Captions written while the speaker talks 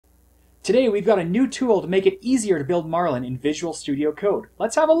Today we've got a new tool to make it easier to build Marlin in Visual Studio Code.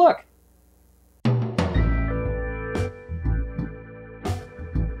 Let's have a look!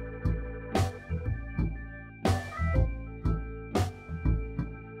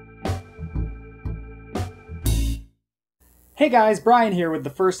 Hey guys, Brian here with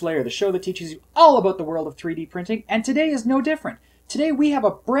The First Layer, the show that teaches you all about the world of 3D printing, and today is no different. Today we have a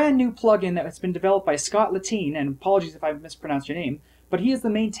brand new plugin that has been developed by Scott Latine, and apologies if I've mispronounced your name, but he is the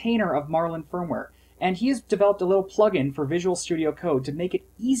maintainer of Marlin firmware, and he has developed a little plugin for Visual Studio Code to make it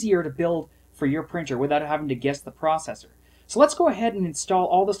easier to build for your printer without having to guess the processor. So let's go ahead and install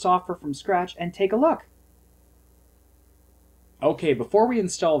all the software from scratch and take a look. Okay, before we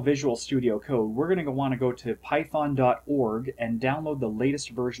install Visual Studio Code, we're going to want to go to python.org and download the latest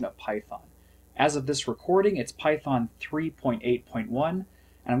version of Python. As of this recording, it's Python 3.8.1, and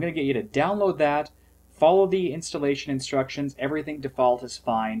I'm going to get you to download that, follow the installation instructions, everything default is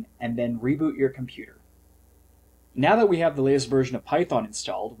fine, and then reboot your computer. Now that we have the latest version of Python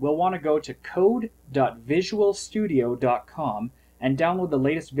installed, we'll want to go to code.visualstudio.com and download the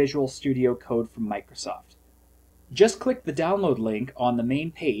latest Visual Studio Code from Microsoft. Just click the download link on the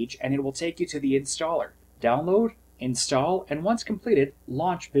main page and it will take you to the installer. Download, install, and once completed,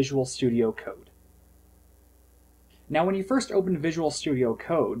 launch Visual Studio Code. Now when you first open Visual Studio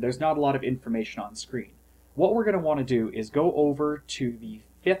Code, there's not a lot of information on screen. What we're going to want to do is go over to the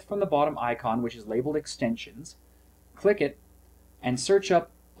fifth from the bottom icon, which is labeled Extensions, click it, and search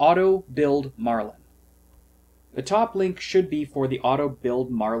up Auto Build Marlin. The top link should be for the Auto Build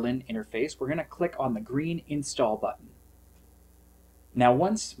Marlin interface. We're going to click on the green Install button. Now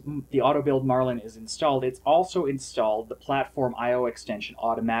once the Auto Build Marlin is installed, it's also installed the Platform I/O extension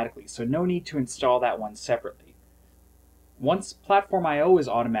automatically, so no need to install that one separately. Once Platform I/O is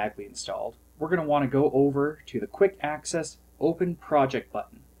automatically installed, we're going to want to go over to the Quick Access Open Project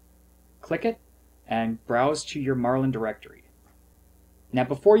button. Click it and browse to your Marlin directory. Now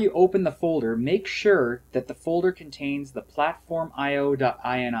before you open the folder, make sure that the folder contains the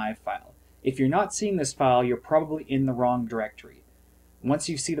platformio.ini file. If you're not seeing this file, you're probably in the wrong directory. Once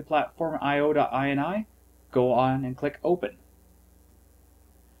you see the platformio.ini, go on and click Open.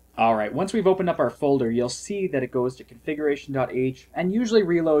 Alright, once we've opened up our folder, you'll see that it goes to configuration.h and usually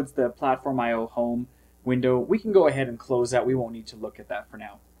reloads the platform.io home window. We can go ahead and close that. We won't need to look at that for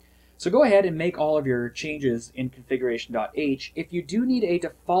now. So go ahead and make all of your changes in configuration.h. If you do need a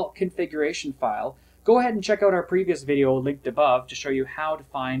default configuration file, go ahead and check out our previous video linked above to show you how to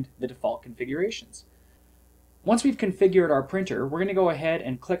find the default configurations. Once we've configured our printer, we're going to go ahead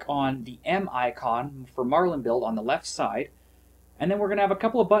and click on the M icon for Marlin Build on the left side, and then we're going to have a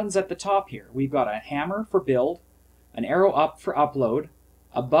couple of buttons at the top here. We've got a hammer for build, an arrow up for upload,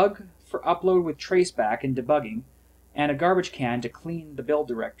 a bug for upload with traceback and debugging, and a garbage can to clean the build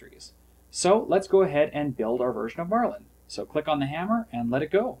directories. So let's go ahead and build our version of Marlin. So click on the hammer and let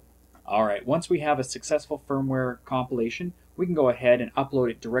it go. Alright, once we have a successful firmware compilation, we can go ahead and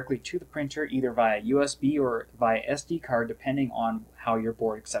upload it directly to the printer either via USB or via SD card depending on how your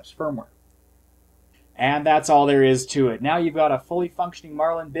board accepts firmware. And that's all there is to it. Now you've got a fully functioning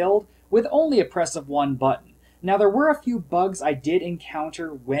Marlin build with only a press of one button. Now there were a few bugs I did encounter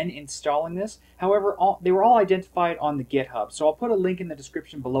when installing this, however they were all identified on the GitHub, so I'll put a link in the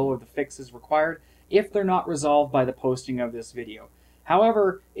description below of the fixes required if they're not resolved by the posting of this video.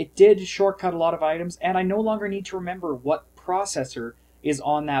 However, it did shortcut a lot of items and I no longer need to remember what processor is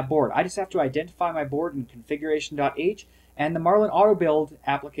on that board. I just have to identify my board in configuration.h and the Marlin Auto Build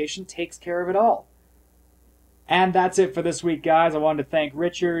application takes care of it all. And that's it for this week, guys. I wanted to thank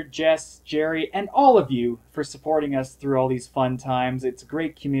Richard, Jess, Jerry, and all of you for supporting us through all these fun times. It's a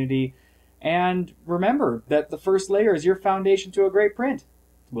great community. And remember that the first layer is your foundation to a great print.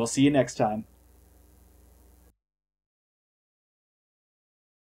 We'll see you next time.